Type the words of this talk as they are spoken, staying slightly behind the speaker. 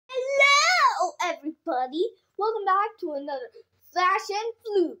everybody, welcome back to another Fashion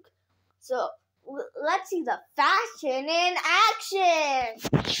Fluke. So, let's see the fashion in action.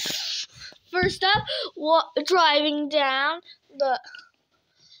 First up, driving down the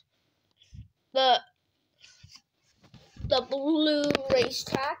blue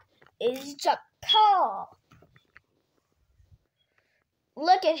racetrack is Jackal.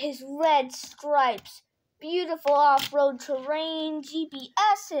 Look at his red stripes. Beautiful off-road terrain,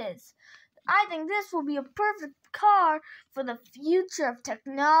 GPSs. I think this will be a perfect car for the future of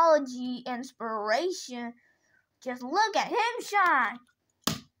technology inspiration. Just look at him shine.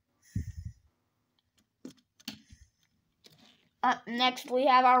 Up next, we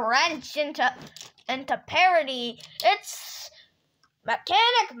have a wrench into parody. It's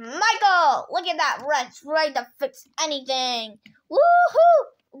Mechanic Michael. Look at that wrench, ready to fix anything. Woohoo!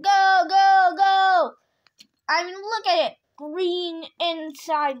 Go, go, go! I mean, look at it. Green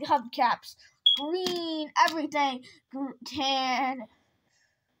inside hubcaps. Green everything. Tan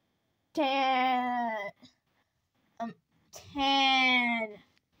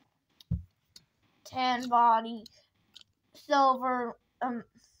body. Silver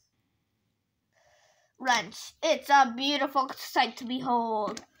wrench. It's a beautiful sight to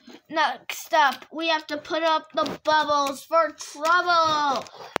behold. Next up, we have to put up the bubbles for trouble.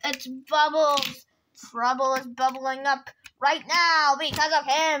 It's Bubbles. Trouble is bubbling up right now because of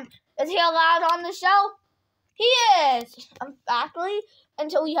him. Is he allowed on the show? He is. Exactly.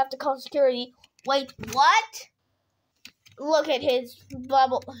 Until you have to call security. Wait, what? Look at his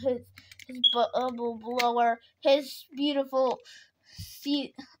bubble blower. His beautiful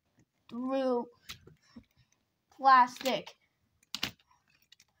see-through plastic.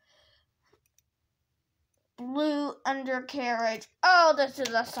 Blue undercarriage. Oh, this is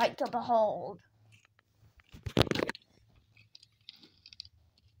a sight to behold.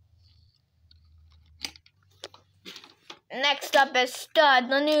 Next up is Stud,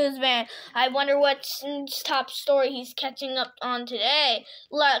 the newsman. I wonder what top story he's catching up on today.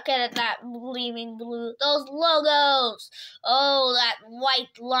 Look at that gleaming blue. Those logos. Oh, that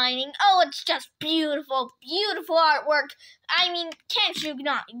white lining. Oh, it's just beautiful, beautiful artwork. I mean, can't you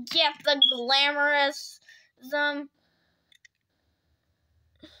not get the glamourousism?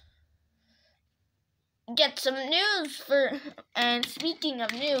 Get some news and speaking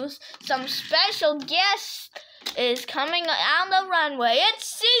of news, some special guests is coming on the runway.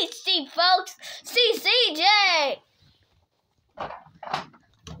 It's CC, folks. CCJ.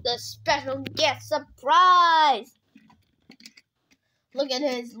 The special guest surprise. Look at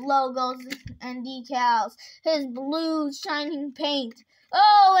his logos and decals. His blue shining paint.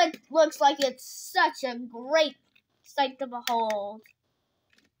 Oh, it looks like it's such a great sight to behold.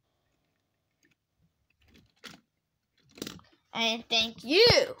 And thank you,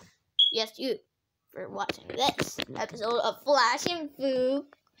 yes you, for watching this episode of Fashion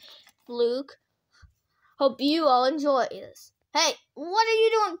Fluke. Hope you all enjoy this. Hey, what are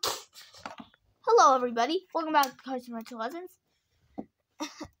you doing? Hello everybody, welcome back to Carson Retro Lessons.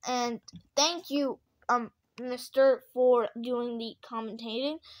 And thank you, Mister, for doing the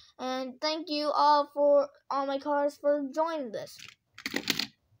commentating. And thank you all my cars for joining this.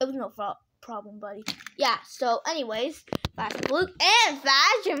 It was no problem, buddy. Yeah, so anyways,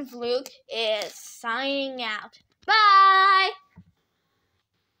 Fashion Fluke is signing out. Bye!